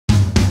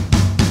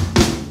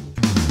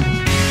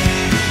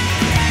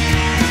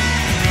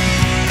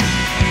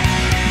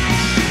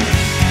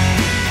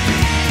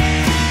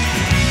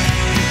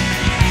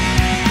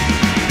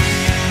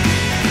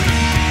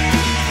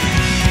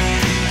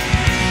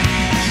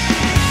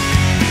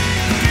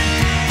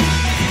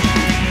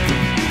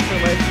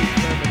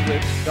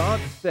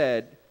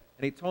said,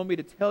 and he told me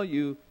to tell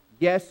you,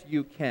 yes,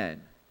 you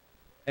can.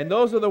 And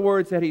those are the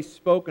words that he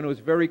spoke, and it was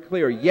very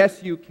clear.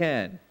 Yes, you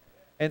can.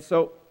 And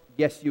so,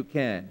 yes, you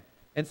can.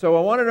 And so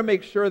I wanted to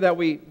make sure that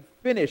we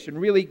finish and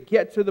really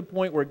get to the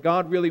point where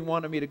God really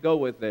wanted me to go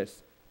with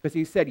this. Because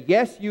he said,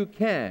 yes, you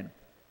can.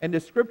 And the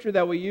scripture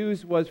that we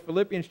used was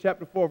Philippians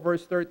chapter 4,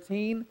 verse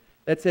 13,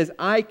 that says,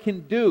 I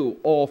can do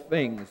all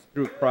things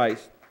through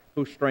Christ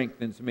who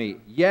strengthens me.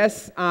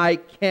 Yes, I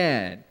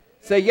can.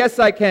 Say, yes,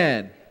 I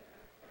can.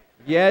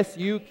 Yes,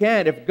 you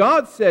can. If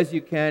God says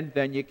you can,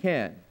 then you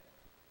can.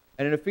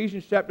 And in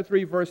Ephesians chapter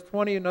 3, verse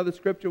 20, another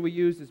scripture we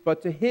use is,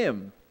 but to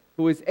him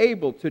who is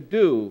able to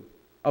do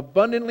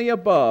abundantly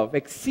above,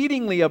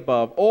 exceedingly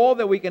above, all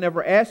that we can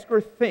ever ask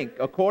or think,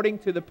 according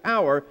to the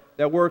power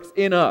that works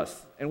in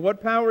us. And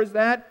what power is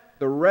that?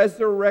 The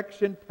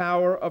resurrection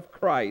power of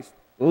Christ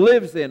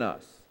lives in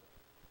us.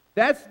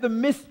 That's the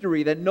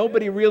mystery that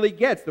nobody really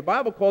gets. The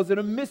Bible calls it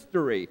a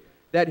mystery,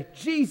 that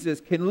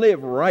Jesus can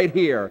live right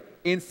here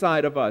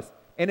inside of us.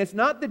 And it's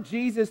not the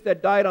Jesus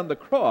that died on the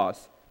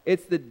cross.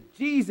 It's the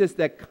Jesus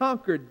that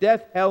conquered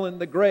death, hell, and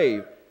the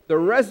grave. The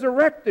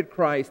resurrected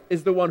Christ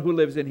is the one who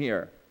lives in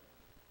here.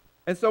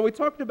 And so we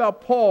talked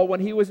about Paul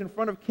when he was in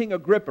front of King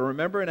Agrippa.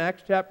 Remember in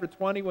Acts chapter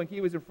 20 when he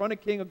was in front of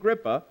King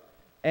Agrippa,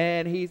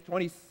 and he's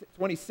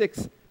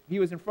 26, he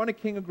was in front of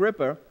King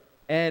Agrippa,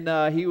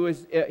 and he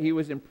was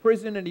in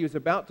prison, and he was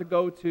about to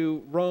go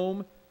to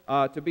Rome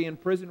to be in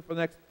prison for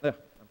the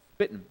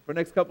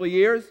next couple of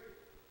years.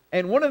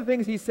 And one of the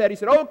things he said,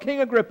 oh,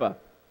 King Agrippa,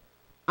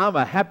 I'm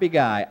a happy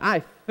guy. I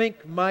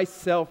think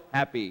myself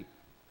happy.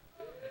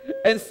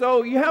 And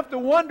so you have to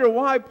wonder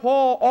why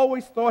Paul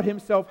always thought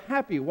himself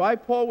happy, why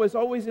Paul was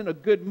always in a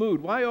good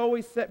mood, why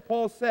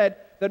Paul said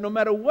that no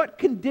matter what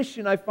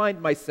condition I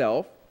find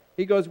myself,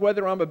 he goes,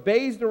 whether I'm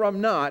abased or I'm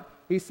not,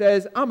 he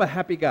says, I'm a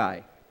happy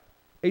guy.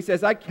 He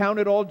says, I count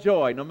it all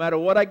joy, no matter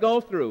what I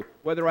go through,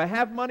 whether I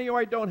have money or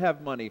I don't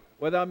have money,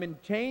 whether I'm in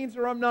chains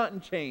or I'm not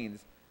in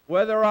chains,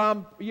 whether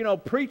I'm,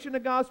 preaching the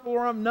gospel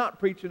or I'm not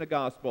preaching the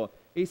gospel.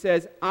 He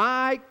says,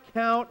 I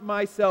count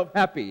myself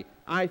happy.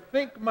 I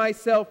think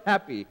myself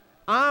happy.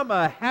 I'm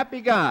a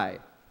happy guy.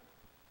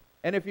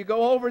 And if you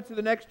go over to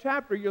the next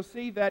chapter, you'll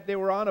see that they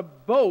were on a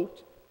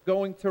boat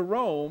going to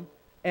Rome,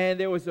 and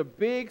there was a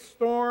big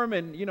storm,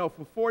 and,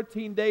 for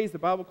 14 days, the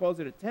Bible calls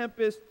it a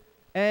tempest,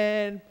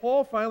 and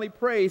Paul finally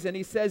prays, and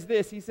he says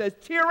this, he says,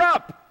 cheer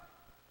up,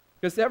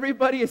 because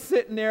everybody is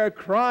sitting there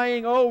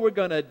crying, oh, we're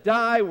going to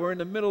die, we're in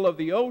the middle of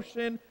the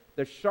ocean,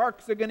 the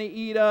sharks are going to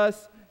eat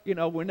us,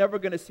 we're never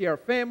going to see our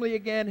family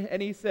again,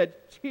 and he said,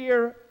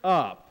 cheer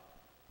up.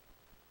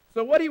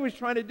 So what he was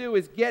trying to do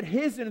is get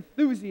his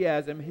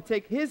enthusiasm,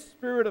 take his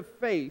spirit of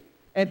faith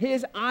and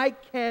his I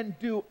can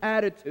do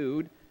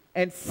attitude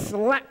and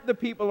slap the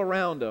people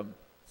around him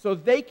so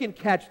they can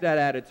catch that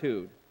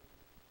attitude.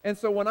 And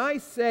so when I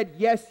said,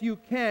 yes, you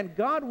can,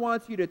 God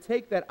wants you to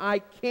take that I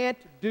can't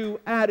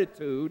do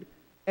attitude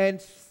and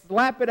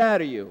slap it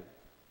out of you.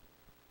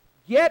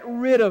 Get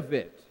rid of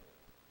it.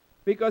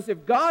 Because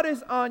if God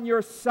is on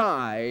your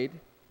side,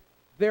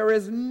 there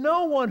is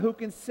no one who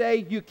can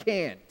say you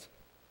can't.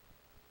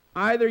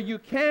 Either you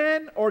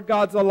can or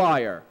God's a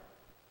liar.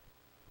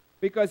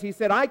 Because he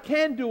said, I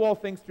can do all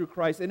things through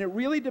Christ. And it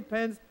really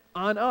depends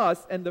on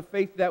us and the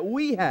faith that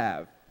we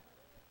have.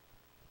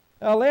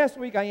 Last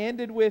week I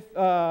ended with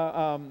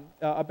I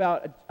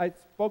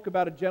spoke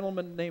about a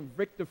gentleman named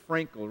Viktor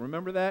Frankl.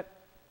 Remember that?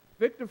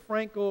 Viktor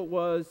Frankl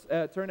was,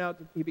 turned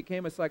out, he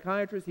became a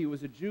psychiatrist. He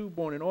was a Jew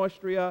born in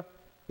Austria.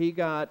 He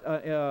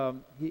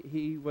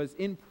was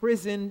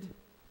imprisoned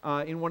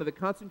in one of the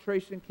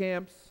concentration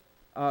camps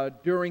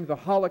during the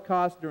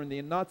Holocaust, during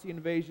the Nazi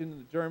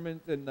invasion, the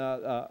Germans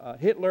and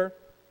Hitler,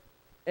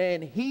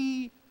 and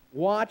he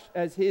watched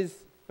as his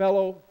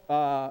fellow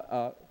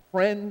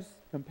friends,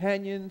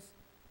 companions,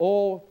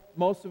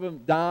 most of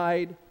them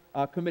died,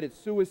 committed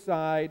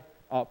suicide,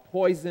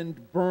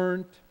 poisoned,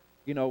 burnt,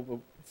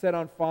 set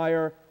on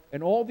fire,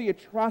 and all the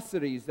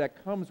atrocities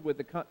that comes with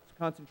the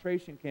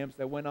concentration camps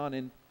that went on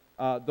in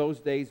those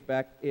days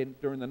back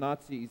during the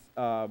Nazis,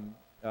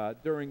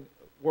 during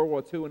World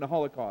War II and the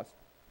Holocaust.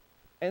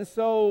 And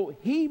so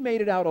he made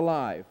it out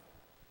alive.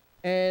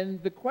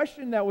 And the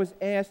question that was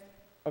asked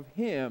of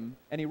him,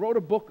 and he wrote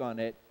a book on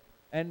it,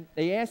 and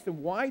they asked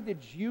him, why did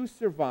you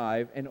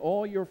survive and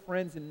all your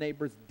friends and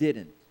neighbors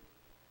didn't?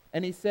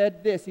 And he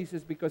said this, he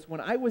says, because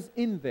when I was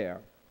in there,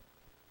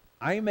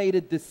 I made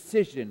a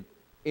decision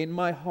in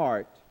my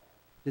heart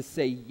to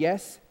say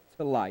yes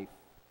to life.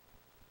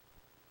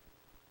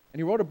 And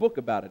he wrote a book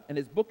about it, and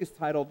his book is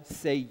titled,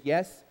 Say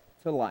Yes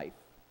to Life.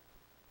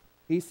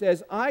 He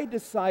says, I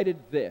decided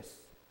this.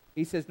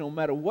 He says, no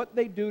matter what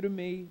they do to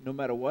me, no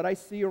matter what I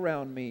see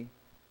around me,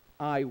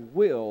 I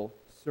will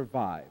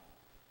survive.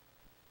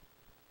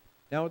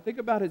 Now think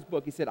about his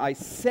book. He said, I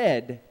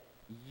said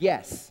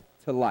yes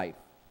to life.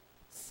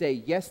 Say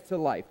yes to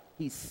life.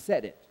 He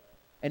said it.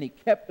 And he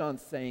kept on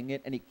saying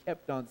it, and he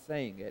kept on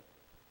saying it.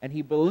 And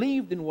he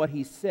believed in what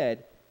he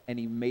said, and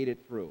he made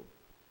it through.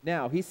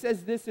 Now, he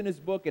says this in his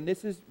book, and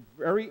this is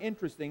very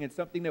interesting and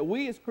something that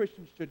we as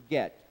Christians should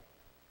get.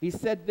 He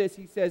said this,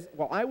 he says,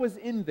 well, I was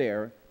in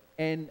there,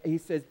 and he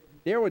says,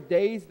 there were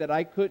days that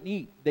I couldn't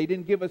eat. They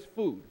didn't give us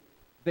food.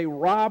 They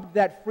robbed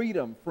that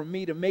freedom from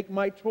me to make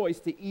my choice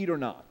to eat or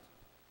not.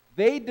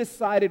 They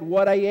decided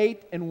what I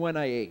ate and when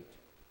I ate.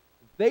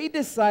 They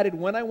decided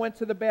when I went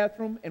to the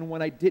bathroom and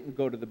when I didn't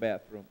go to the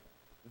bathroom.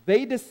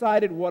 They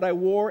decided what I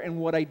wore and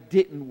what I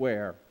didn't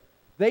wear.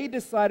 They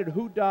decided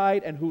who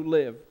died and who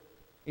lived.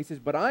 He says,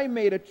 but I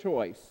made a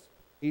choice.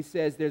 He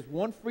says, there's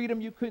one freedom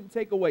you couldn't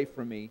take away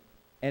from me,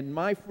 and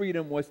my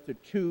freedom was to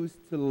choose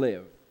to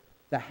live,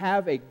 to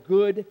have a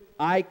good,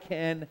 I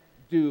can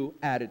do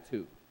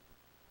attitude.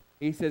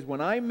 He says,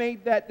 when I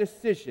made that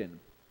decision,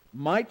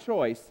 my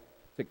choice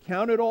to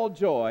count it all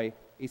joy,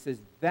 he says,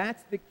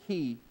 that's the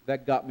key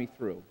that got me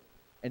through.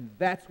 And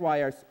that's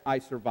why I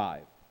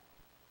survived.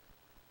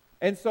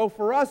 And so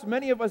for us,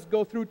 many of us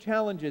go through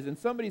challenges. And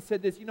somebody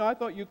said this, I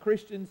thought you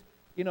Christians,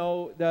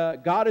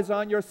 God is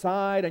on your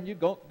side and you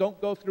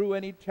don't go through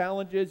any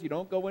challenges. You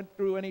don't go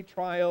through any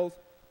trials.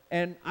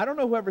 And I don't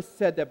know whoever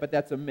said that, but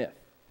that's a myth.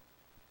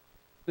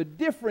 The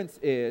difference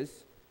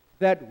is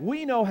that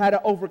we know how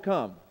to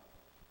overcome,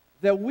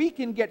 that we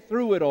can get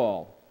through it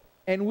all,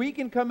 and we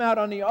can come out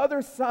on the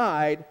other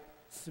side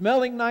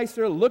smelling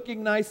nicer,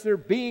 looking nicer,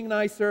 being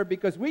nicer,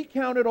 because we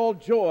count it all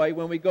joy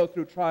when we go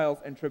through trials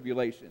and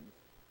tribulations.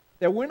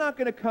 That we're not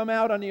going to come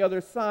out on the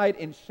other side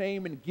in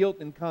shame and guilt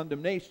and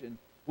condemnation.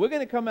 We're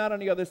going to come out on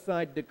the other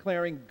side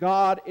declaring,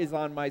 God is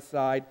on my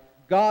side.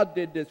 God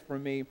did this for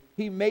me.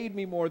 He made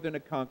me more than a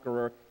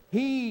conqueror.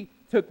 He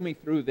took me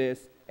through this,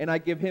 and I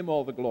give him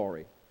all the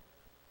glory.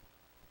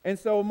 And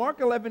so Mark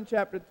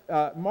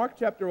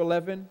chapter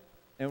 11,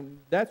 and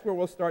that's where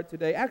we'll start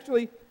today.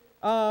 Actually,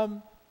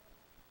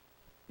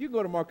 you can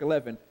go to Mark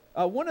 11.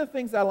 One of the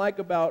things I like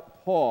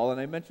about Paul, and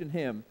I mentioned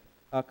him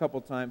a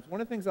couple times,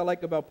 one of the things I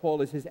like about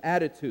Paul is his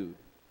attitude.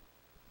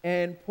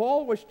 And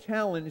Paul was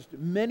challenged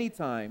many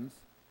times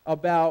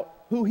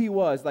about who he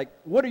was. Like,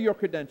 what are your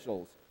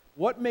credentials?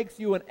 What makes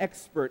you an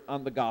expert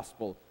on the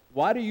gospel?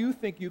 Why do you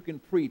think you can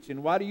preach?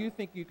 And why do you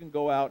think you can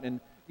go out and,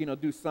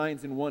 do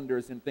signs and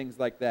wonders and things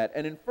like that?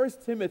 And in 1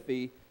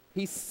 Timothy,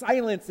 he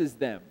silences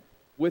them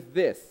with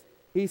this.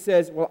 He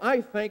says, well,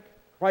 I thank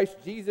Christ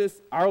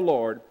Jesus our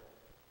Lord,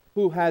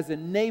 who has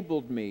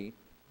enabled me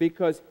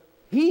because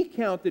he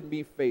counted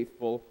me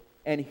faithful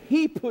and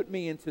he put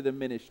me into the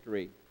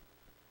ministry.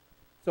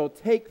 So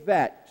take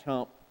that,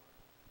 chump.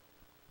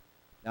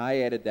 Now I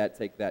added that,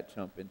 take that,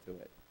 chump, into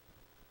it.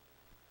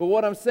 But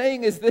what I'm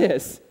saying is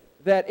this,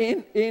 that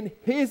in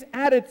his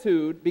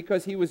attitude,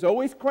 because he was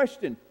always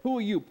questioned, who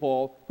are you,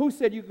 Paul? Who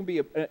said you can be,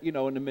 in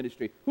the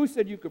ministry? Who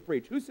said you could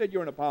preach? Who said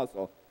you're an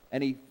apostle?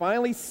 And he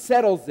finally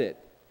settles it.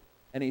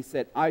 And he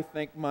said, I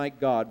thank my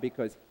God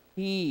because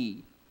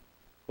he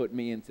put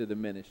me into the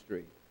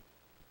ministry.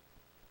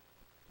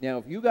 Now,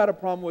 if you got a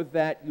problem with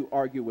that, you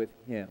argue with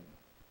him.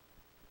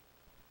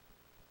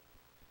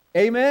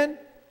 Amen?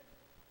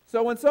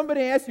 So when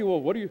somebody asks you,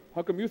 well,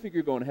 how come you think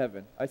you're going to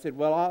heaven? I said,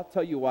 well, I'll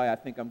tell you why I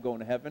think I'm going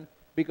to heaven.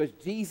 Because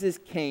Jesus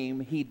came,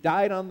 he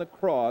died on the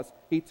cross,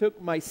 he took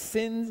my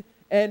sins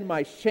and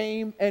my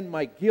shame and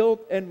my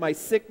guilt and my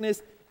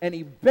sickness, and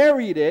he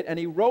buried it, and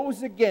he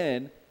rose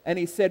again, and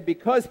he said,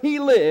 because he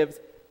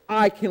lives,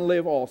 I can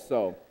live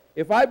also.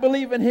 If I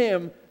believe in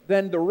him,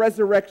 then the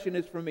resurrection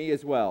is for me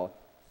as well.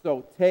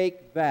 So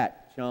take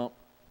that, chump.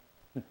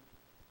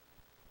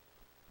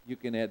 You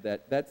can add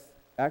that. That's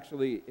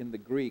actually in the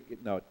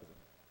Greek. No, it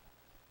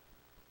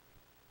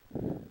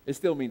doesn't. It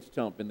still means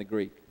chump in the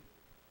Greek.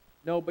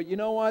 No, but you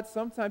know what?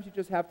 Sometimes you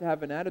just have to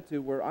have an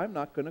attitude where I'm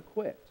not going to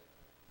quit.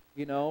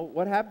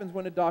 What happens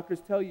when the doctors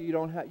tell you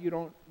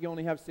you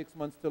only have 6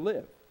 months to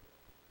live?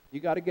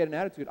 You got to get an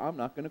attitude. I'm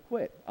not going to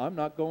quit. I'm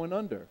not going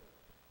under.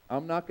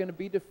 I'm not going to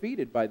be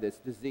defeated by this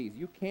disease.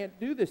 You can't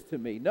do this to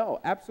me. No,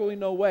 absolutely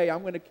no way.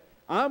 I'm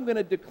going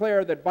to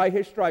declare that by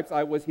his stripes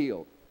I was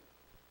healed.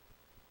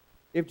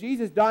 If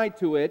Jesus died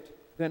to it,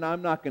 then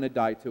I'm not going to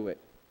die to it.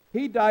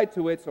 He died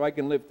to it so I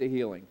can live to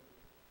healing.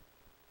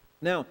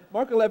 Now,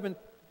 Mark 11.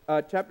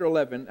 Chapter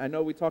 11, I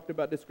know we talked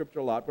about this scripture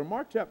a lot, but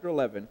Mark chapter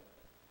 11,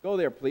 go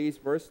there please,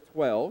 verse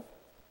 12.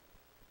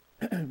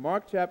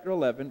 Mark chapter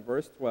 11,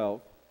 verse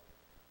 12.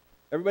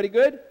 Everybody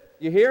good?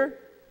 You here?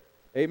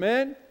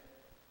 Amen?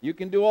 You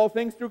can do all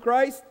things through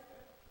Christ?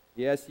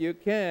 Yes, you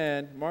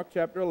can. Mark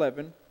chapter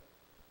 11,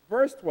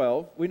 verse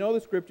 12. We know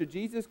the scripture.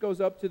 Jesus goes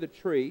up to the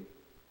tree.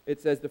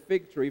 It says the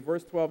fig tree.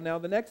 Verse 12. Now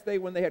the next day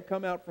when they had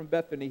come out from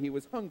Bethany, he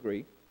was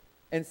hungry.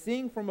 And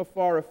seeing from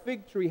afar a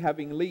fig tree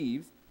having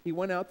leaves, he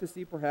went out to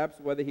see perhaps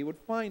whether he would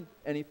find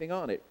anything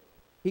on it.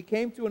 He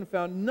came to and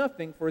found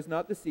nothing, for it is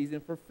not the season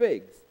for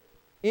figs.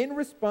 In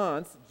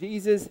response,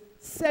 Jesus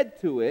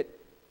said to it,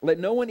 let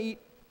no one eat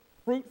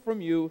fruit from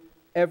you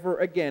ever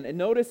again. And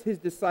notice his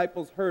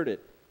disciples heard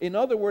it. In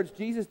other words,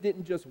 Jesus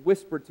didn't just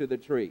whisper to the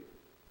tree.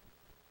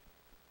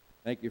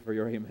 Thank you for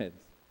your amens.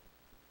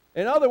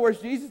 In other words,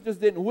 Jesus just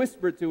didn't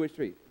whisper to his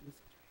tree.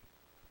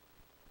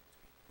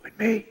 With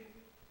me.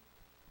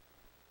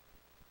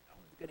 No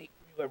one's going to eat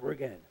from you ever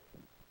again.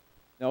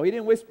 No, he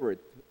didn't whisper it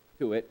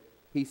to it.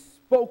 He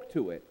spoke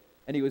to it.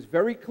 and he was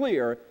very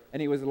clear,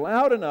 and he was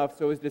loud enough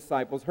so his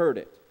disciples heard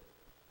it.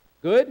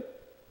 Good?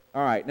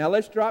 All right, now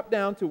let's drop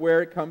down to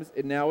where it comes.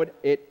 Now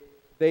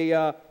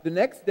the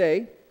next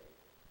day,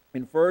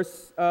 in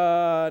verse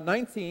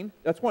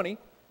 20,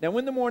 now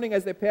in the morning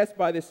as they passed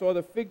by, they saw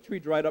the fig tree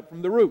dried up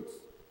from the roots.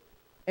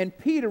 And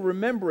Peter,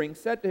 remembering,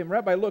 said to him,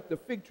 Rabbi, look, the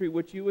fig tree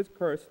which you was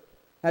cursed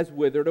has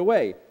withered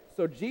away.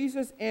 So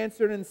Jesus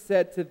answered and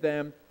said to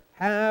them,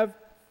 have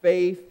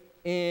faith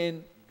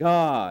in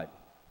God.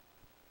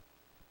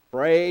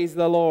 Praise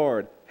the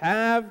Lord.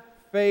 Have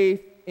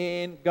faith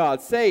in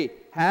God. Say,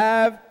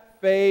 have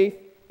faith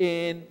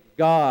in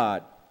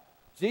God.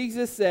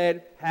 Jesus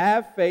said,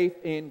 have faith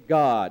in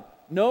God.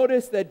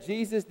 Notice that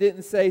Jesus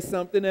didn't say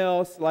something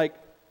else like,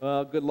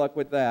 well, good luck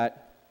with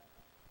that.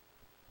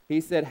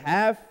 He said,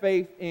 have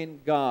faith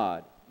in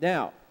God.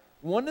 Now,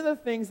 one of the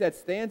things that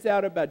stands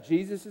out about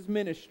Jesus'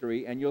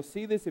 ministry, and you'll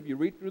see this if you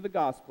read through the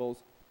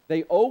Gospels,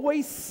 they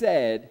always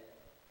said,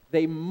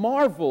 they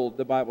marveled,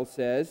 the Bible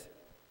says,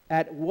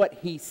 at what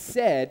he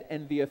said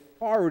and the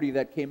authority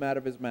that came out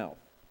of his mouth.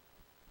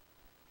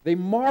 They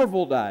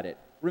marveled at it.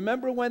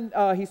 Remember when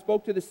he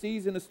spoke to the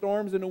seas and the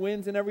storms and the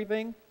winds and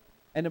everything?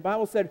 And the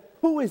Bible said,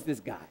 who is this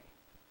guy?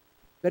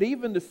 That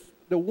even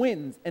the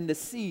winds and the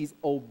seas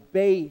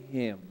obey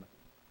him.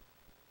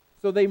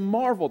 So they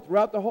marveled.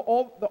 Throughout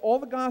all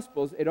the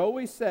Gospels, it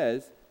always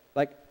says,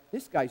 like,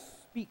 this guy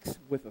speaks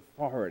with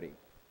authority.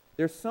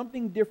 There's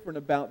something different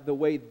about the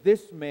way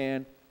this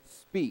man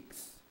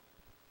speaks.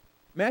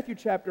 Matthew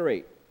chapter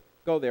 8.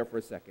 Go there for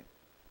a second.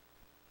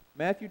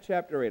 Matthew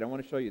chapter 8. I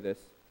want to show you this.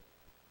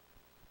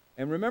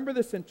 And remember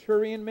the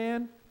centurion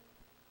man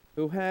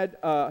who had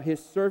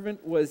his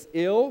servant was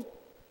ill?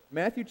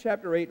 Matthew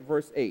chapter 8,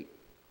 verse 8.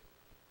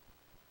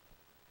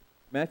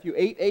 Matthew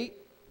 8:8.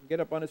 Get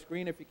up on the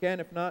screen if you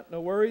can. If not,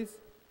 no worries.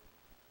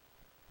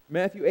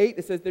 Matthew 8,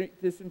 it says,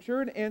 the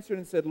centurion answered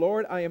and said,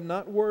 Lord, I am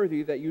not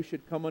worthy that you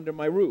should come under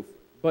my roof,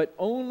 but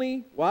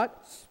only,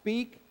 what?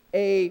 Speak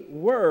a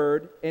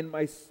word, and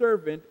my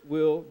servant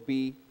will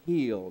be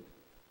healed.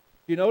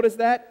 Do you notice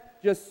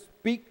that? Just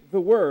speak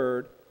the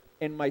word,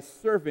 and my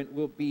servant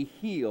will be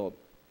healed.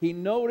 He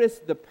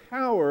noticed the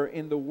power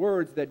in the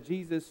words that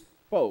Jesus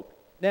spoke.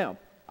 Now,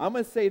 I'm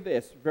going to say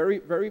this very,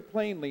 very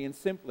plainly and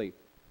simply.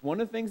 One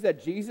of the things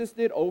that Jesus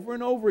did over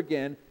and over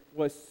again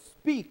was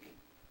speak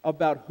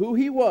about who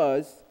he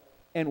was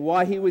and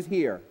why he was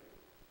here.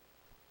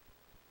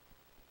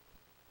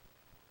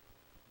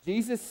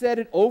 Jesus said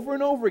it over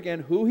and over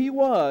again, who he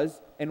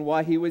was and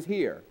why he was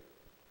here.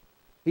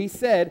 He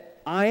said,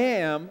 I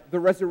am the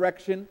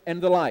resurrection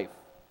and the life.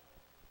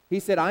 He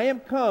said, I am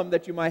come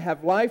that you might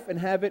have life and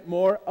have it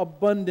more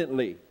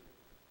abundantly.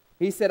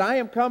 He said, I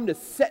am come to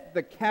set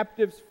the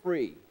captives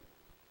free.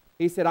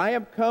 He said, I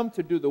am come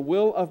to do the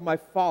will of my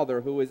Father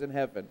who is in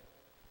heaven.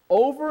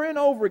 Over and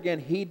over again,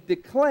 he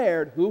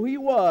declared who he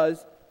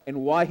was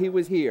and why he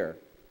was here.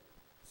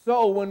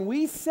 So when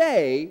we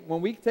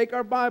take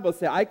our Bible and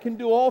say, I can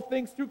do all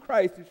things through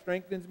Christ who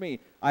strengthens me.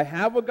 I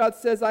have what God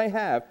says I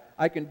have.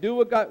 I can do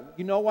what God,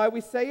 you know why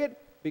we say it?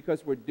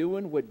 Because we're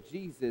doing what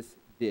Jesus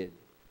did.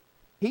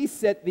 He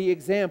set the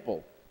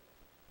example.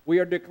 We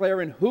are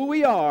declaring who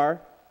we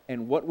are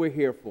and what we're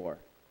here for.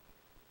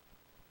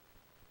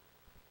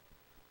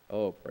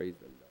 Oh, praise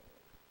the Lord.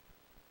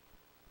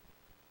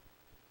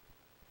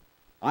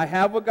 I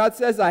have what God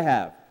says I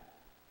have.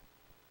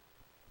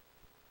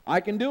 I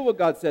can do what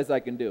God says I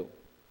can do.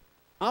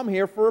 I'm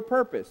here for a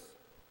purpose.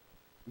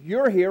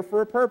 You're here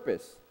for a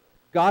purpose.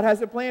 God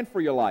has a plan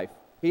for your life.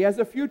 He has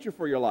a future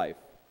for your life.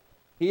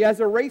 He has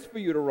a race for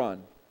you to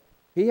run.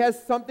 He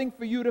has something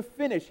for you to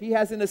finish. He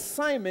has an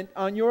assignment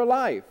on your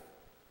life.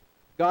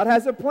 God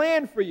has a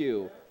plan for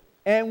you.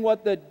 And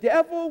what the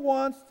devil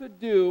wants to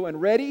do,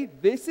 and ready,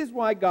 this is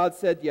why God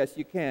said, yes,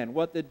 you can.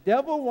 What the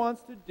devil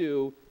wants to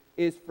do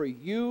is for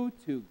you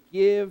to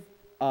give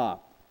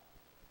up.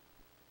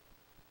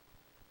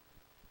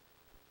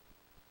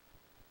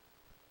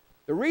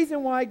 The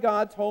reason why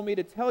God told me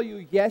to tell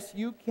you, yes,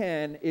 you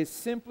can, is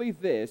simply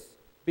this,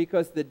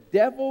 because the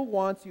devil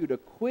wants you to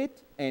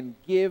quit and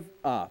give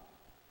up.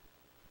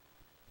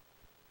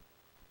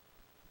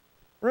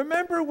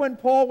 Remember when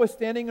Paul was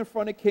standing in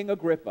front of King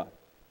Agrippa,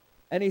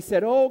 and he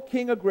said, oh,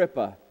 King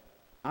Agrippa,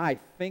 I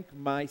think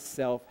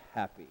myself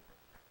happy.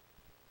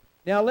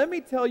 Now, let me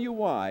tell you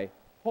why.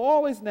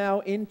 Paul is now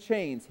in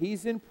chains.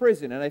 He's in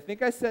prison, and I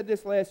think I said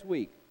this last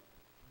week.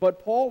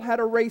 But Paul had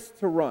a race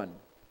to run.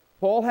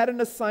 Paul had an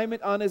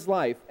assignment on his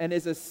life, and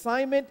his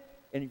assignment,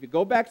 and if you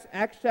go back to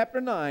Acts chapter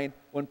 9,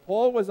 when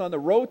Paul was on the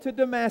road to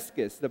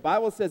Damascus, the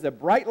Bible says a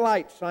bright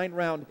light shined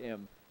round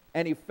him,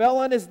 and he fell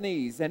on his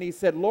knees, and he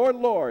said, Lord,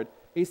 Lord,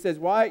 he says,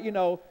 why,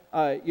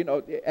 why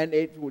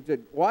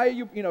are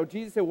you,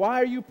 Jesus said,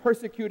 why are you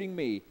persecuting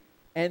me?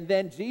 And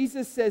then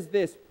Jesus says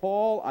this,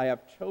 Paul, I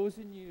have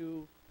chosen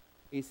you,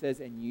 he says,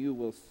 and you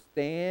will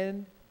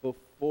stand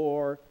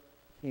before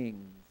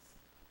kings.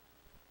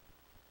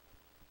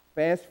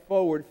 Fast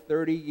forward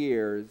 30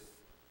 years,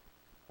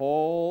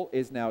 Paul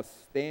is now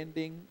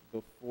standing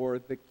before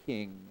the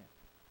king.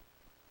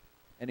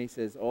 And he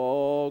says,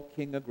 oh,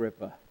 King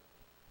Agrippa,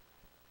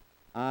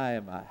 I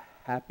am a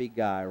happy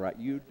guy, right?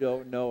 You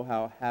don't know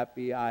how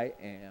happy I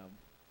am.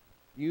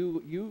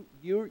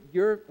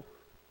 You're,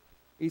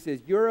 he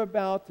says, you're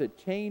about to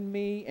chain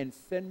me and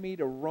send me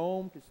to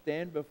Rome to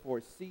stand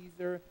before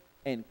Caesar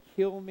and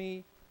kill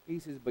me. He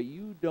says, but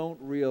you don't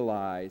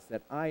realize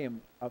that I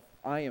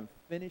am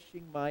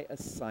finishing my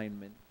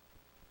assignment.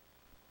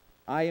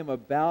 I am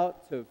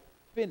about to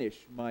finish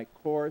my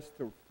course,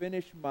 to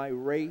finish my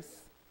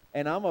race,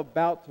 and I'm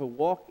about to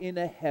walk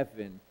into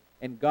heaven.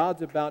 And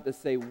God's about to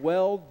say,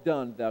 well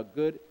done, thou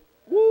good.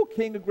 Woo,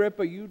 King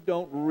Agrippa, you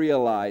don't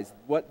realize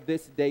what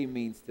this day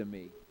means to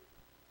me.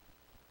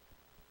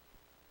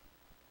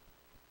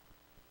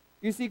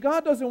 You see,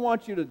 God doesn't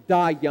want you to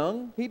die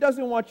young. He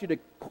doesn't want you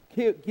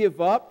to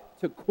give up,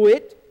 to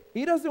quit.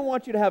 He doesn't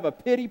want you to have a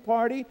pity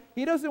party.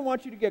 He doesn't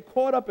want you to get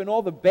caught up in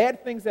all the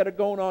bad things that are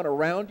going on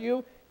around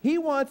you. He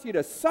wants you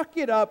to suck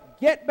it up,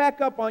 get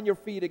back up on your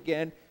feet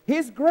again.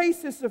 His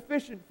grace is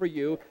sufficient for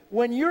you.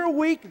 When you're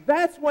weak,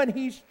 that's when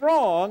He's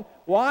strong.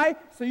 Why?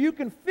 So you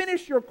can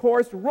finish your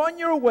course, run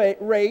your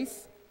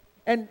race,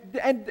 and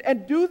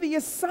do the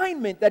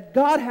assignment that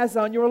God has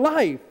on your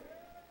life.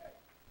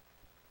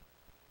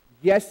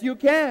 Yes, you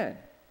can.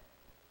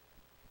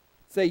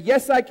 Say,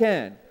 yes, I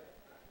can.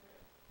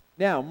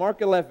 Now,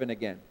 Mark 11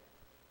 again.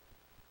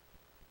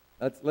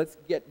 Let's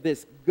get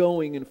this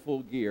going in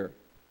full gear.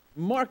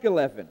 Mark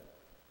 11.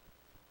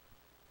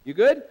 You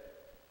good?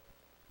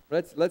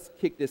 Let's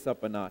kick this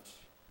up a notch.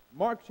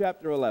 Mark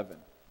chapter 11.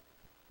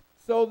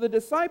 So the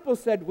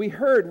disciples said, we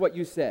heard what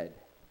you said.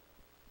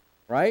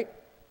 Right?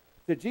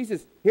 So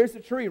Jesus, here's the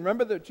tree.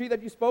 Remember the tree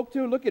that you spoke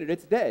to? Look at it.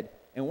 It's dead.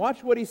 And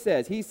watch what He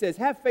says. He says,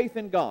 have faith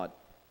in God.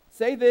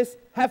 Say this,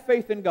 have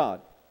faith in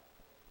God.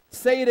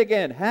 Say it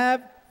again,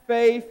 have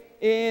faith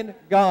in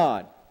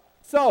God.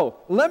 So,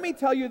 let me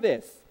tell you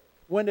this.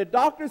 When the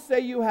doctors say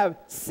you have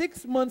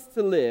 6 months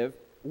to live,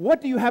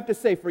 what do you have to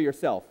say for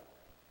yourself?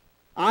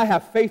 I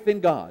have faith in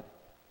God.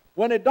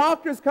 When the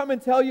doctors come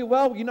and tell you,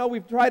 well, you know,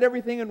 we've tried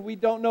everything and we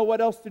don't know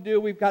what else to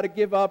do, we've got to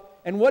give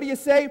up. And what do you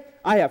say?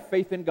 I have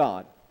faith in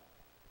God.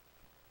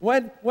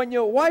 When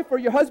your wife or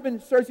your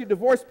husband serves you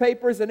divorce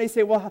papers and they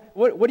say, well,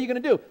 what are you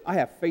going to do? I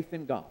have faith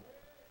in God.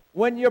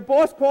 When your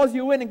boss calls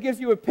you in and gives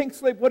you a pink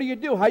slip, what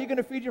do? How are you going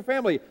to feed your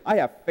family? I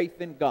have faith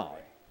in God.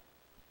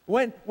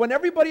 When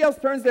everybody else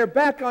turns their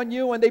back on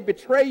you and they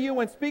betray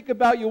you and speak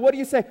about you, what do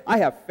you say? I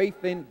have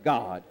faith in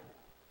God.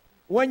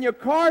 When your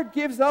car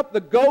gives up the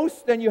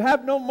ghost and you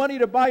have no money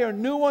to buy a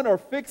new one or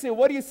fix it,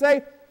 what do you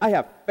say? I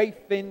have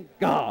faith in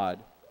God.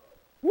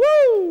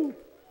 Woo!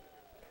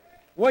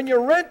 When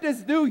your rent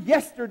is due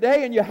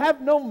yesterday and you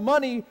have no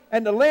money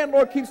and the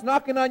landlord keeps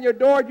knocking on your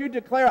door, you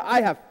declare,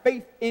 I have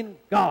faith in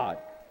God.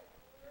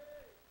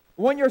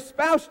 When your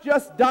spouse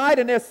just died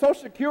and their Social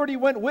Security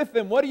went with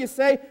them, what do you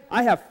say?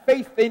 I have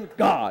faith in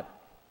God.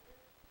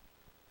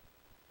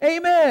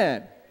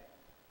 Amen.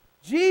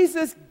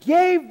 Jesus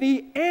gave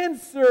the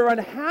answer on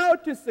how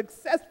to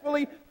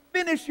successfully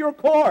finish your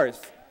course.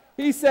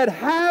 He said,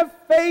 have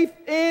faith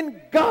in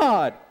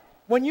God.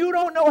 When you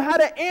don't know how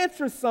to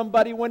answer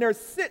somebody when they're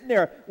sitting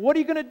there, what are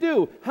you going to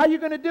do? How are you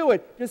going to do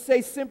it? Just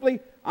say simply,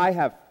 I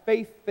have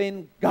faith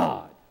in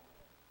God.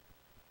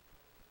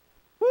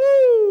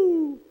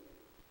 Woo!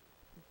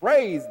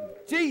 Praise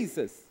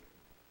Jesus.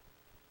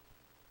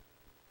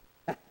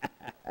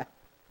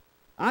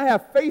 I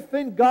have faith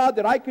in God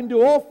that I can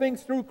do all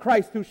things through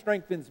Christ who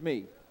strengthens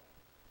me.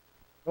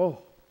 Oh,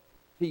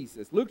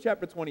 Jesus. Luke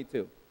chapter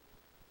 22.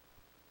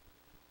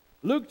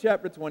 Luke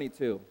chapter 22.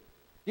 Do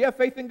you have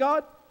faith in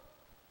God?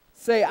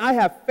 Say, I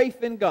have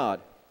faith in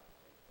God.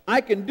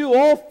 I can do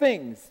all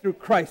things through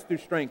Christ who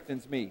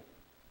strengthens me.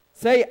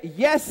 Say,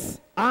 yes,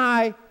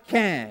 I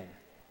can.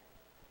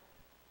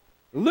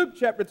 Luke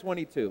chapter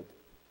 22.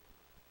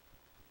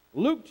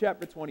 Luke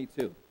chapter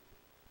 22.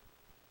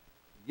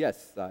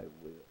 Yes, I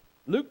will.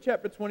 Luke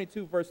chapter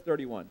 22, verse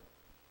 31.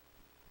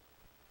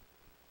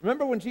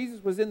 Remember when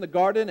Jesus was in the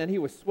garden and He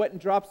was sweating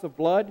drops of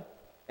blood?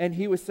 And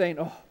He was saying,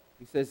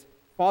 He says,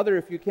 Father,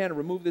 if you can,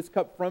 remove this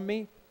cup from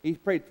me. He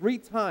prayed 3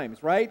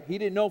 times, right? He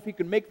didn't know if He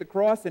could make the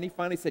cross, and He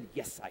finally said,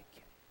 yes, I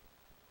can.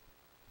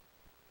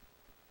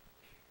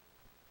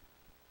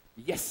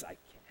 Yes, I can.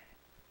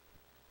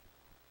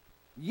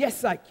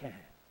 Yes, I can.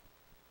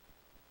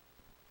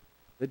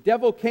 The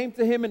devil came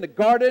to Him in the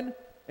garden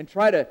and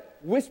tried to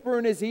whisper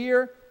in His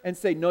ear and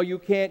say, no, you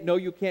can't, no,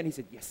 you can't. He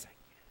said, yes, I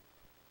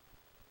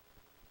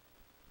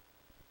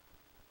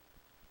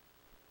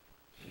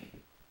can.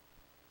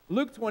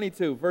 Luke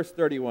 22, verse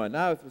 31.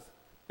 Now I was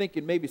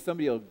thinking maybe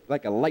somebody will,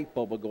 like a light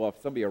bulb will go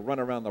off. Somebody will run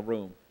around the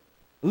room.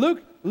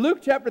 Luke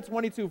chapter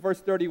 22, verse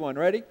 31.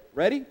 Ready?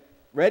 Ready?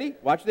 Ready?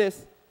 Watch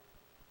this.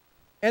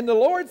 And the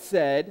Lord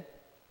said,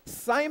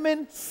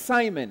 Simon,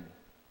 Simon.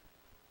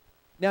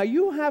 Now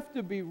you have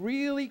to be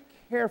really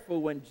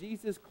careful when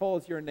Jesus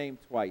calls your name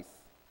twice.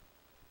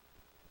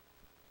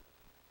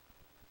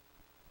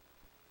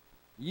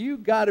 You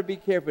got to be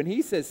careful. And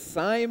He says,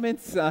 Simon,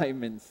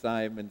 Simon,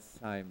 Simon,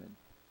 Simon.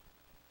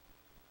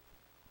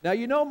 Now,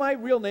 you know my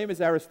real name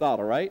is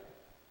Aristotle, right?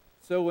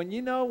 So when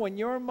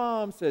your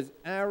mom says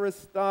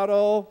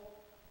Aristotle,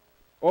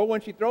 Or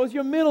when she throws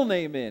your middle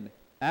name in,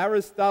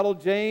 Aristotle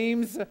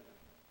James.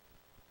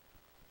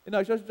 You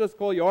know, she doesn't just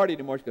call you Artie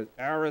anymore. She goes,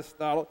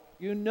 Aristotle.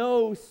 You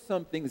know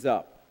something's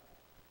up.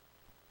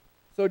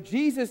 So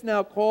Jesus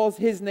now calls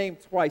his name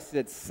twice. He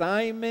said,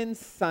 Simon,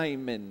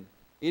 Simon.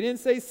 He didn't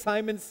say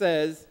Simon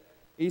says.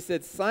 He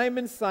said,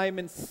 Simon,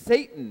 Simon,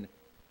 Satan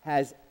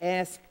has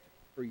asked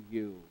for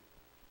you.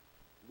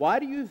 Why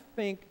do you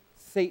think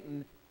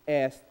Satan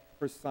asked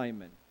for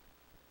Simon?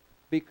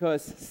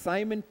 Because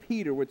Simon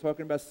Peter, we're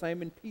talking about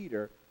Simon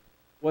Peter,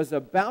 was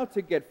about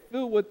to get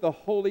filled with the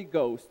Holy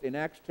Ghost in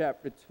Acts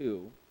chapter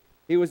 2.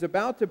 He was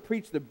about to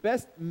preach the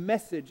best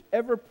message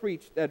ever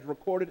preached that's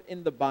recorded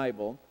in the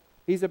Bible.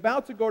 He's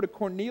about to go to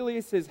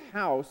Cornelius'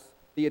 house,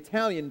 the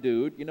Italian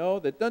dude, you know,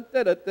 the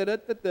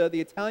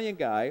Italian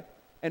guy,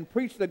 and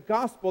preach the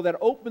gospel that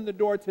opened the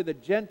door to the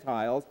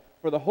Gentiles,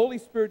 for the Holy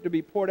Spirit to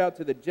be poured out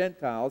to the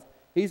Gentiles.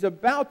 He's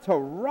about to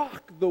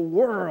rock the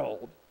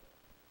world.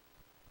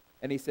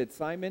 And he said,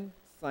 Simon,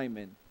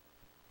 Simon,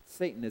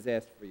 Satan has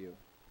asked for you.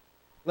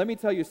 Let me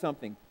tell you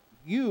something.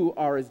 You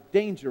are as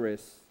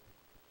dangerous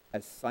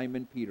as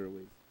Simon Peter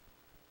was,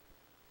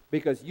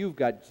 because you've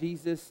got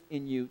Jesus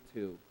in you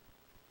too.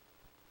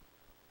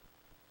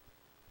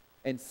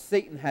 And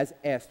Satan has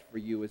asked for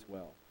you as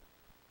well.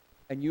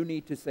 And you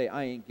need to say,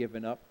 I ain't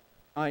giving up.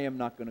 I am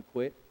not going to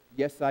quit.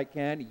 Yes, I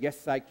can.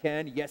 Yes, I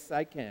can. Yes,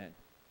 I can.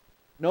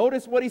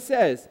 Notice what he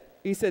says.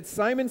 He said,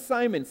 Simon,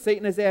 Simon,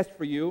 Satan has asked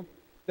for you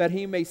that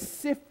he may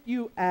sift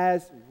you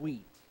as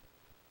wheat.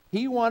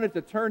 He wanted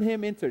to turn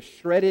him into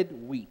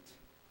shredded wheat.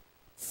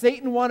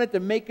 Satan wanted to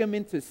make him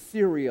into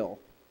cereal.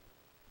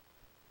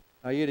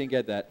 Oh, you didn't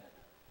get that.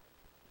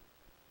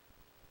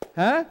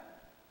 Huh?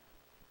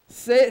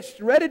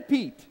 Shredded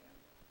Pete.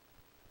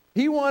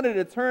 He wanted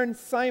to turn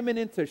Simon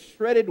into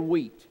shredded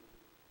wheat.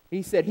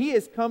 He said, he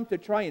has come to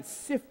try and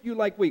sift you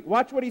like wheat.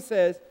 Watch what he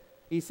says.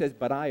 He says,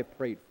 but I have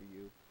prayed for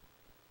you.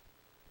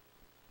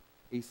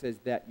 He says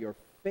that your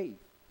faith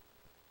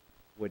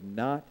would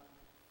not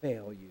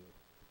fail you.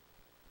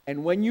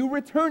 And when you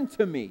return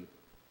to me,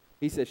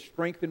 he says,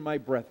 strengthen my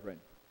brethren.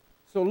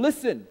 So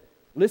listen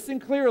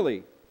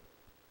clearly.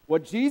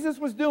 What Jesus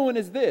was doing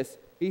is this.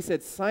 He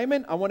said,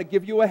 Simon, I want to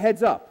give you a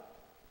heads up,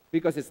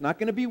 because it's not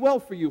going to be well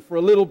for you for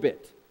a little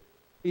bit.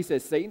 He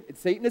says,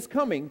 Satan is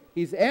coming.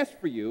 He's asked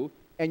for you,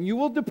 and you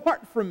will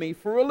depart from me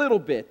for a little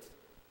bit.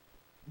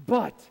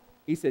 But,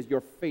 he says,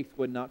 your faith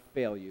would not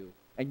fail you,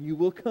 and you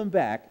will come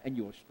back, and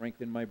you will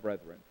strengthen my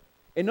brethren.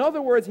 In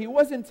other words, he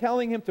wasn't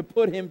telling him to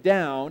put him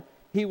down.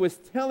 He was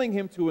telling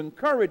him to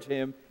encourage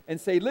him and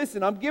say,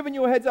 listen, I'm giving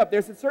you a heads up.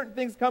 There's certain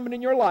things coming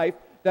in your life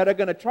that are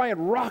going to try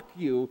and rock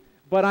you.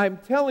 But I'm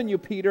telling you,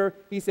 Peter,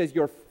 he says,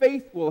 your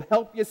faith will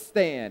help you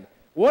stand.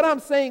 What I'm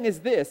saying is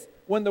this.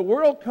 When the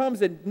world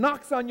comes and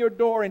knocks on your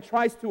door and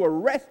tries to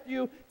arrest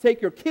you,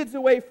 take your kids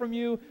away from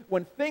you,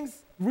 when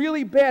things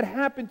really bad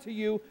happen to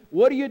you,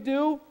 what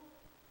do?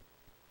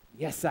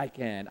 Yes, I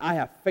can. I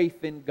have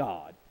faith in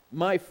God.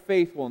 My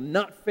faith will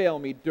not fail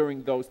me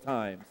during those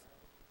times.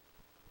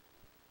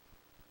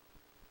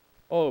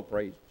 Oh,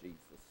 praise Jesus.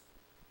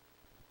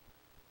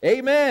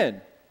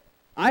 Amen.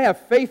 I have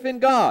faith in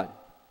God.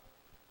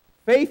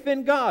 Faith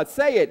in God.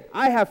 Say it.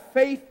 I have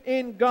faith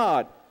in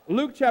God.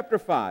 Luke chapter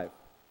 5.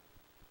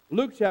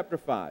 Luke chapter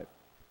 5.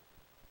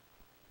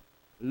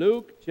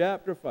 Luke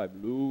chapter 5.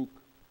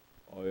 Luke,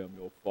 I am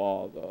your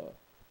father.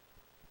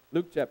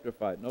 Luke chapter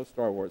 5. No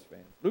Star Wars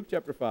fans. Luke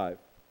chapter 5.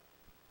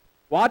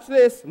 Watch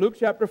this. Luke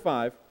chapter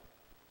 5.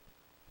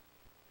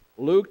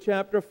 Luke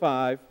chapter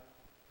 5,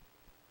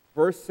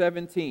 verse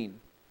 17.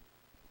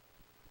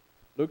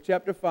 Luke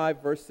chapter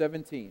 5, verse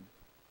 17.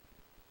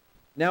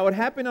 Now it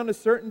happened on a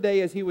certain day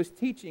as he was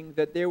teaching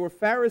that there were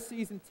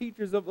Pharisees and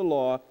teachers of the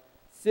law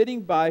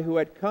sitting by, who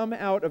had come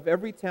out of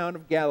every town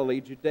of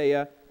Galilee,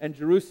 Judea, and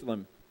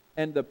Jerusalem.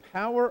 And the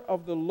power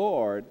of the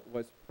Lord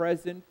was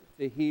present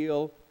to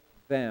heal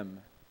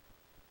them.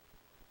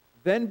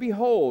 Then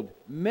behold,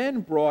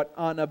 men brought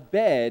on a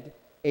bed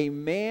a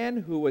man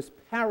who was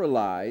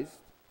paralyzed,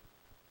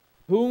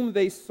 whom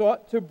they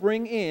sought to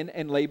bring in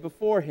and lay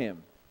before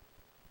him.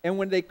 And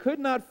when they could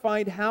not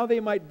find how they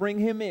might bring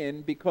him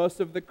in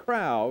because of the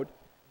crowd,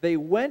 they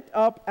went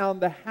up on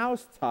the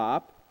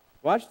housetop,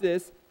 watch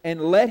this, and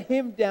let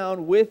him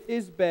down with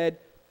his bed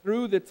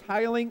through the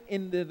tiling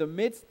into the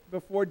midst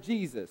before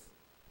Jesus.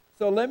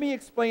 So let me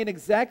explain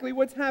exactly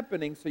what's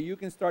happening so you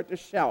can start to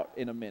shout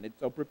in a minute.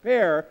 So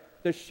prepare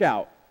to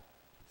shout.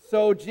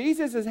 So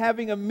Jesus is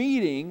having a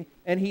meeting,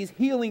 and he's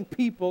healing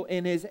people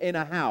in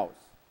a house.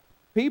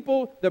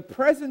 People, the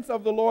presence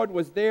of the Lord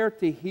was there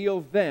to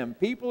heal them.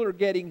 People are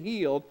getting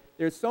healed.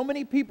 There's so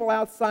many people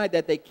outside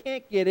that they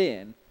can't get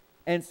in.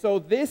 And so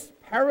this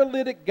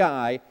paralytic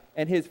guy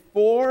and his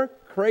four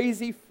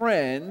crazy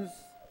friends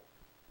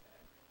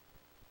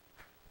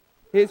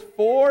said,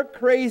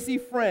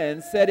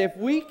 if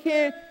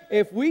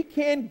we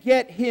can't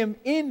get him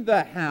in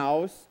the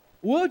house,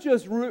 we'll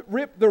just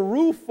rip the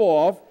roof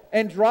off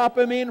and drop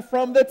him in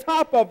from the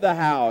top of the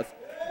house.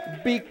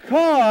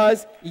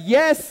 Because,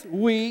 yes,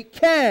 we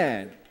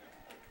can.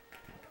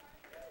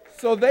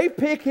 So they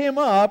pick him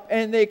up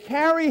and they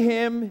carry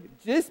him,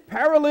 this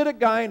paralytic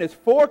guy and his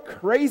 4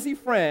 crazy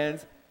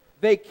friends,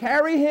 they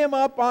carry him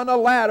up on a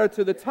ladder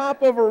to the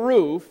top of a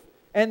roof,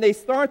 and they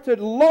start to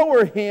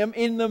lower him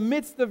in the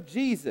midst of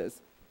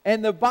Jesus.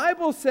 And the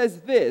Bible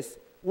says this,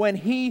 when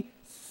he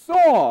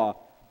saw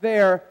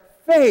their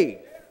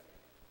faith.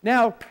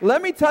 Now,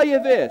 let me tell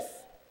you this.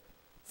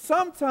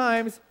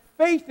 Sometimes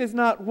faith is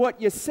not what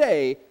you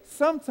say.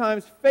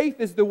 Sometimes faith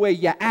is the way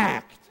you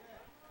act.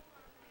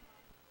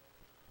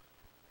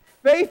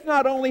 Faith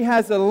not only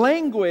has a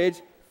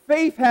language,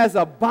 faith has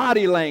a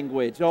body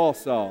language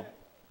also.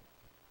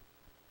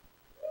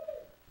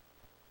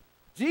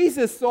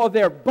 Jesus saw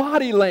their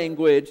body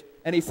language,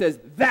 and he says,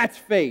 that's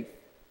faith.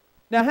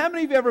 Now, how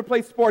many of you ever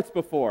played sports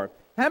before?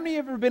 How many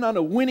of you ever been on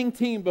a winning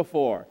team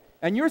before?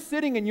 And you're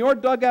sitting in your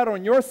dugout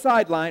on your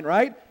sideline,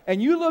 right?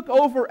 And you look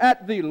over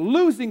at the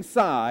losing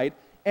side,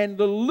 and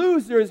the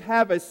losers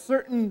have a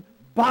certain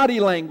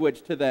body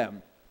language to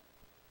them.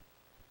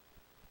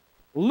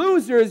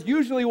 Losers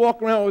usually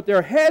walk around with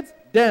their heads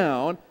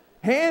down,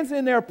 hands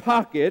in their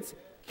pockets,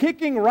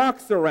 kicking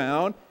rocks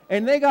around,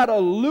 and they got a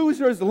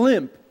loser's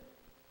limp.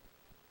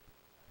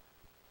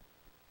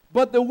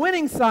 But the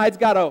winning side's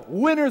got a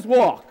winner's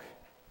walk.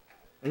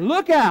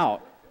 Look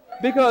out,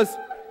 because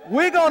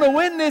we're going to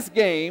win this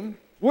game.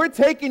 We're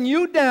taking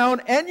you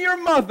down and your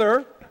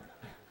mother.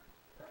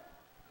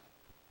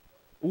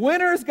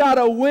 Winner's got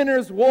a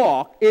winner's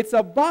walk. It's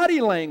a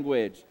body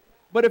language.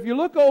 But if you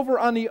look over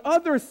on the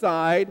other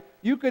side,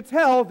 you could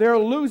tell they're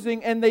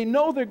losing, and they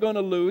know they're going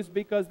to lose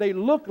because they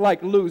look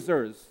like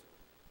losers.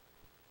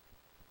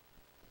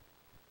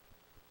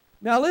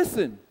 Now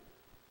listen.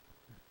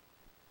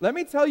 Let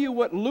me tell you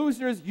what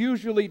losers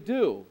usually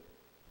do.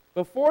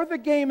 Before the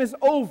game is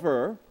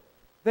over,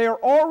 they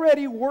are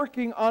already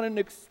working on an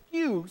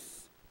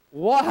excuse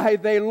why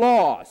they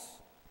lost.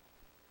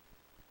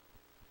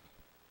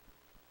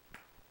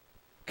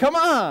 Come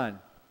on.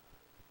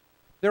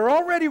 They're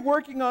already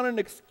working on an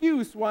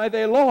excuse why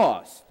they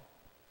lost.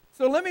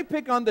 So let me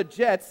pick on the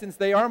Jets since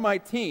they are my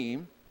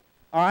team.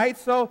 All right,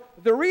 so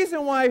the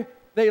reason why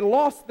they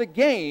lost the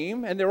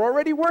game, and they're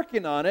already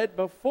working on it,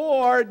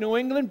 before New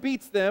England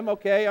beats them,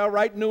 okay, all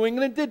right, New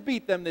England did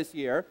beat them this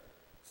year.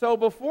 So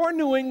before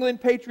New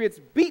England Patriots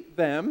beat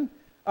them,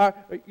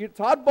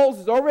 Todd Bowles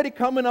is already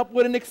coming up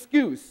with an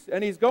excuse,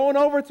 and he's going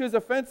over to his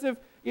offensive,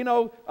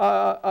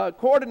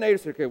 coordinator.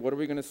 Said, okay, what are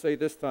we going to say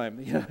this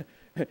time?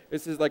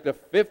 This is like the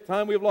 5th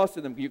time we've lost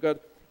to them.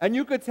 And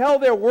you could tell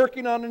they're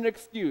working on an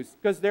excuse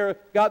because they've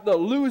got the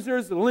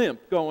loser's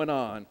limp going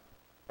on,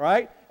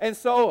 right? And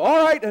so,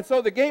 all right, and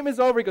so the game is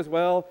over. He goes,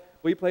 well,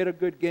 we played a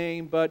good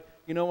game, but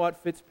you know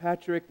what,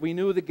 Fitzpatrick, we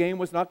knew the game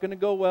was not going to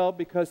go well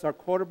because our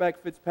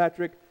quarterback,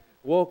 Fitzpatrick,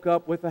 woke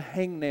up with a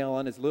hangnail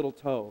on his little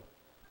toe.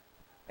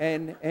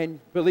 And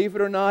believe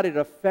it or not, it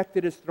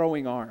affected his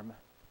throwing arm.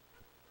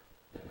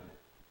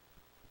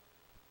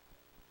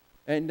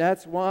 And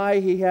that's why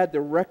he had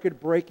the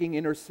record-breaking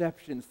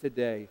interceptions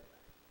today.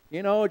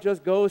 You know, it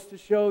just goes to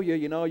show you,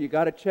 you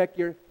got to check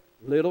your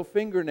little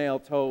fingernail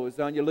toes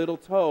on your little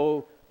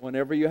toe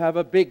whenever you have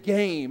a big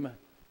game.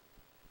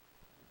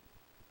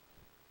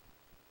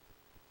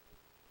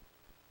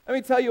 Let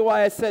me tell you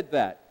why I said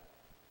that.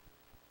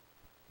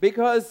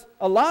 Because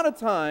a lot of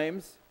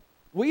times,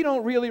 we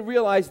don't really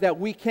realize that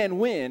we can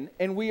win,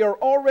 and we are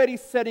already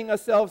setting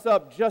ourselves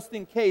up just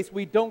in case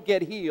we don't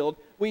get healed,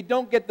 we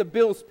don't get the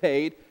bills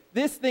paid,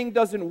 this thing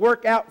doesn't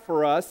work out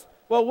for us.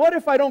 Well, what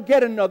if I don't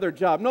get another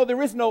job? No,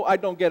 there is no I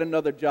don't get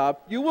another job.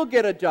 You will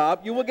get a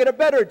job. You will get a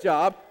better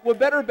job with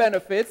better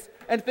benefits,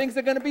 and things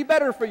are going to be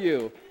better for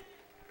you.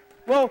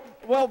 Well,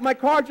 my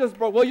car just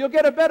broke. Well, you'll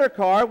get a better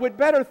car with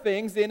better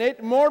things in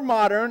it, more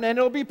modern, and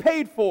it'll be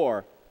paid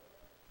for.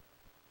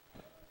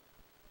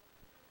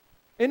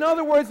 In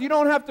other words, you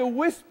don't have to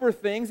whisper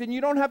things, and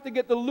you don't have to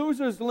get the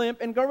loser's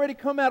limp and already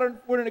come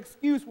out with an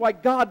excuse why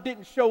God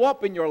didn't show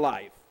up in your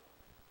life.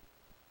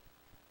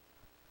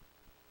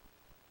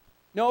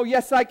 No,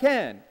 yes, I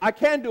can. I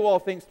can do all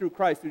things through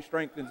Christ who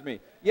strengthens me.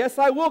 Yes,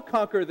 I will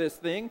conquer this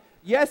thing.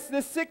 Yes,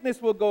 this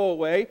sickness will go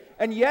away.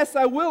 And yes,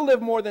 I will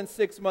live more than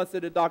 6 months,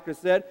 that the doctor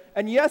said.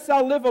 And yes,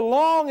 I'll live a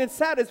long and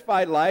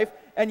satisfied life.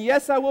 And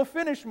yes, I will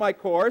finish my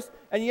course.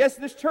 And yes,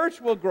 this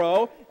church will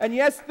grow. And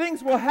yes,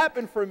 things will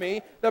happen for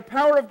me. The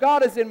power of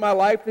God is in my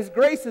life. His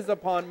grace is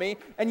upon me.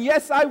 And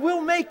yes, I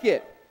will make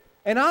it.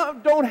 And I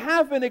don't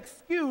have an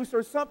excuse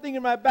or something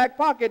in my back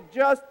pocket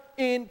just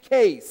in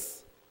case.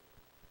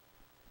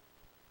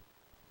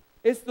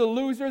 It's the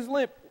loser's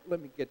limp.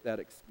 Let me get that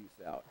excuse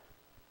out.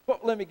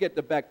 But let me get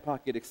the back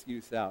pocket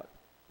excuse out.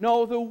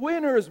 No, the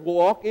winner's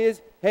walk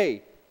is,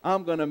 hey,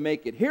 I'm going to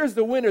make it. Here's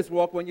the winner's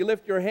walk when you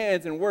lift your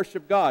hands and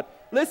worship God.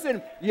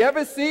 Listen, you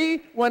ever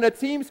see when a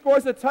team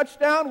scores a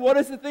touchdown, what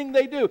is the thing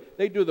they do?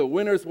 They do the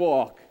winner's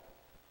walk.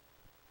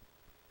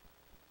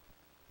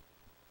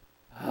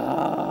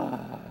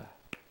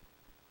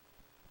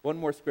 One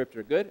more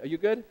scripture. Good? Are you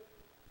good?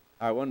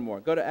 All right, one more.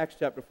 Go to Acts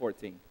chapter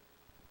 14.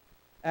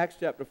 Acts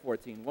chapter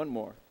 14, one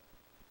more.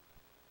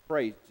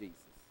 Praise Jesus.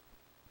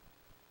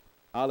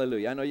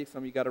 Hallelujah. I know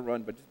some of you got to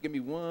run, but just give me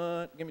 2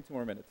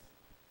 more minutes.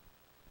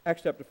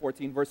 Acts chapter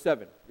 14, verse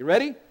 7. You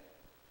ready?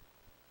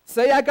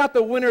 Say, I got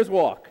the winner's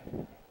walk.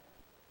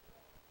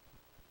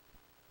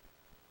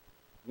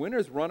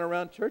 Winners run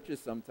around churches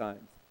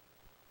sometimes.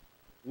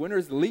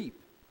 Winners leap.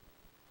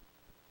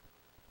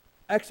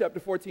 Acts chapter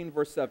 14,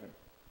 verse 7.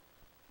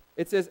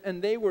 It says,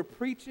 and they were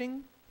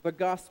preaching the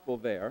gospel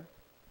there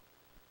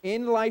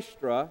in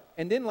Lystra,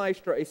 and in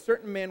Lystra a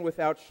certain man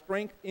without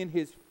strength in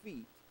his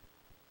feet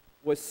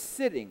was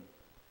sitting,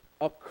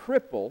 a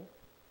cripple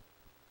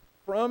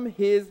from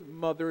his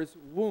mother's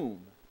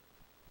womb,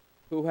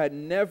 who had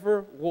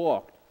never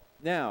walked.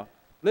 Now,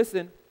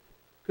 listen,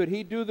 could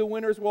he do the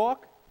winner's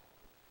walk?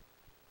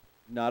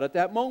 Not at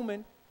that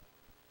moment.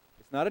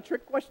 It's not a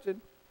trick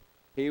question.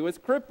 He was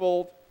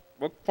crippled.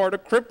 What part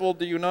of crippled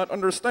do you not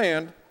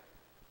understand?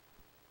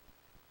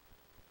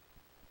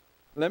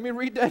 Let me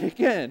read that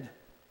again.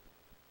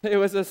 There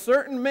was a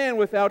certain man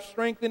without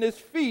strength in his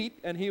feet,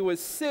 and he was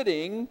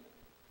sitting,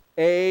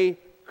 a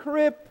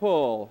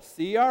cripple,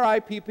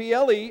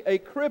 C-R-I-P-P-L-E, a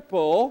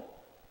cripple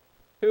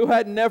who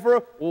had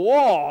never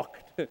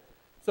walked.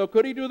 So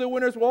could he do the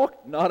winner's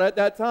walk? Not at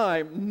that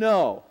time,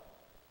 no.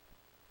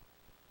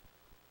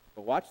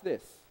 But watch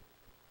this.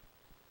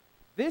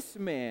 This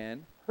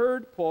man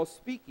heard Paul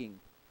speaking,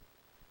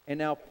 and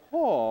now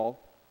Paul,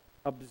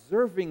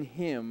 observing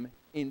him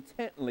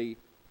intently,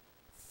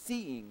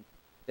 seeing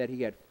that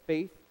he had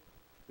faith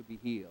to be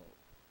healed.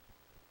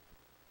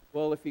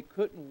 Well, if he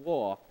couldn't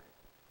walk,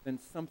 then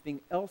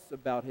something else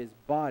about his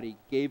body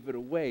gave it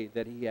away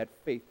that he had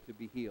faith to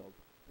be healed.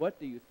 What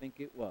do you think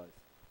it was?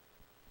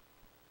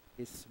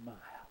 His smile,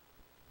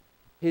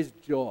 his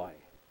joy.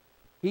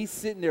 He's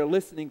sitting there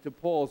listening to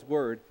Paul's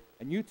word,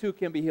 and you too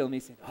can be healed. And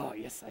he's saying, oh,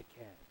 yes, I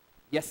can.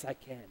 Yes, I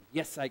can.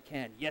 Yes, I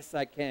can. Yes,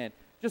 I can.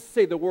 Just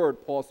say the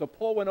word, Paul. So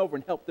Paul went over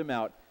and helped him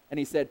out, and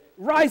he said,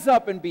 rise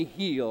up and be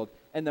healed.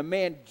 And the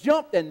man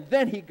jumped, and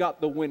then he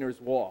got the winner's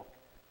walk.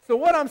 So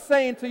what I'm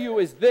saying to you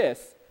is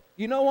this.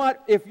 You know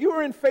what? If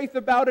you're in faith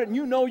about it and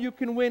you know you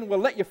can win, well,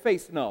 let your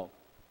face know.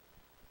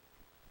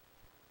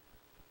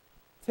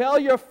 Tell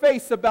your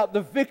face about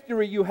the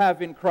victory you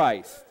have in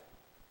Christ.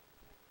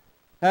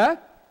 Huh?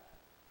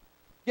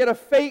 Get a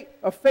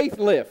faith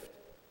lift.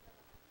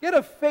 Get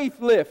a faith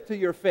lift to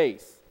your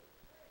face.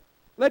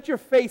 Let your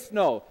face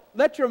know.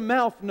 Let your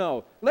mouth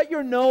know. Let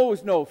your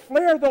nose know.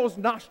 Flare those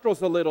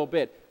nostrils a little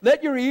bit.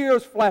 Let your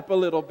ears flap a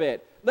little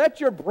bit. Let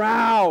your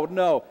brow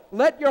know.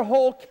 Let your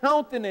whole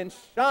countenance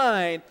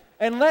shine.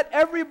 And let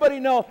everybody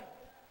know,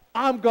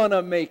 I'm going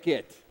to make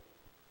it.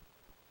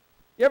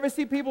 You ever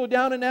see people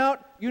down and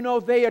out? You know,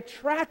 they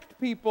attract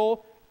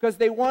people because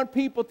they want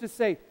people to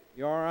say,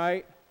 you all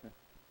right?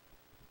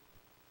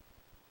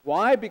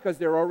 Why? Because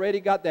they're already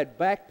got that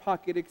back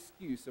pocket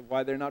excuse of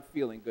why they're not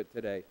feeling good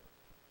today.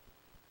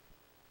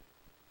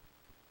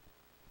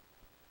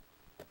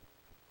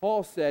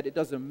 Paul said, it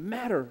doesn't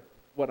matter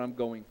what I'm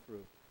going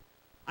through.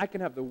 I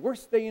can have the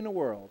worst day in the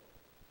world,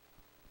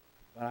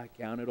 but I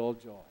count it all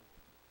joy.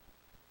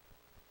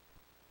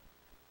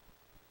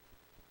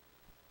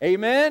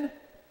 Amen?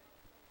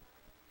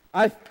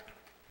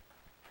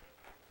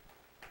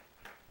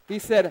 He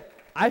said,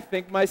 I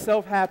think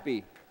myself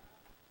happy.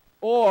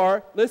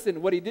 Or,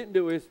 listen, what he didn't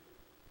do is,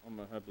 I'm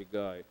a happy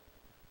guy.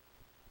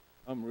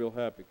 I'm real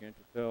happy, can't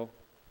you tell?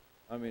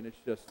 I mean, it's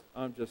just,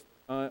 I'm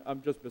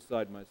just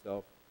beside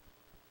myself.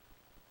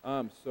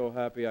 I'm so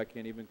happy I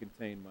can't even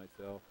contain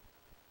myself.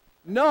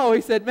 No,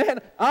 he said, man,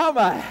 I'm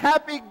a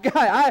happy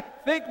guy. I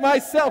think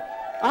myself,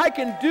 I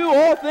can do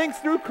all things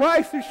through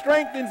Christ who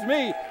strengthens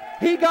me.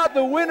 He got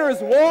the winner's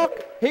walk.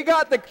 He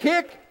got the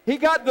kick. He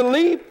got the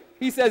leap.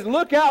 He says,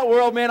 look out,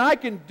 world, man. I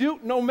can do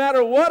no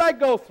matter what I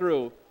go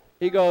through.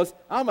 He goes,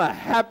 I'm a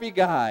happy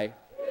guy.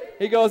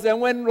 He goes, and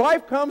when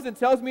life comes and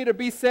tells me to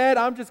be sad,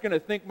 I'm just going to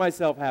think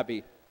myself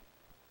happy.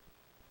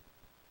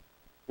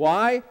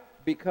 Why?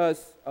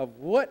 Because of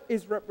what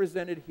is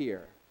represented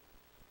here.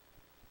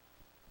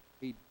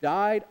 He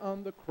died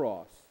on the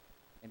cross,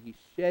 and he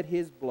shed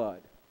his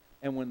blood.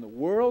 And when the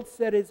world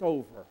said it's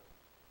over,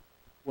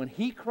 when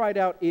he cried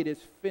out, it is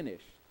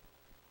finished,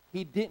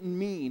 he didn't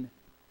mean,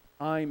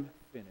 I'm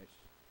finished.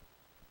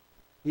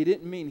 He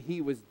didn't mean he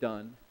was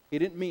done. He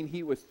didn't mean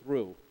he was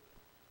through.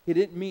 He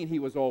didn't mean he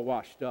was all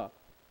washed up.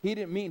 He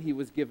didn't mean he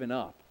was given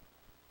up.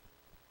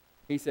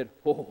 He said,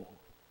 oh,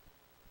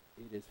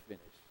 it is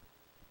finished.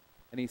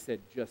 And he said,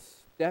 just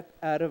step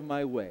out of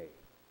my way.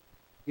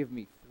 Give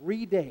me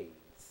 3 days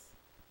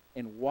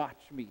and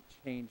watch me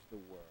change the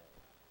world.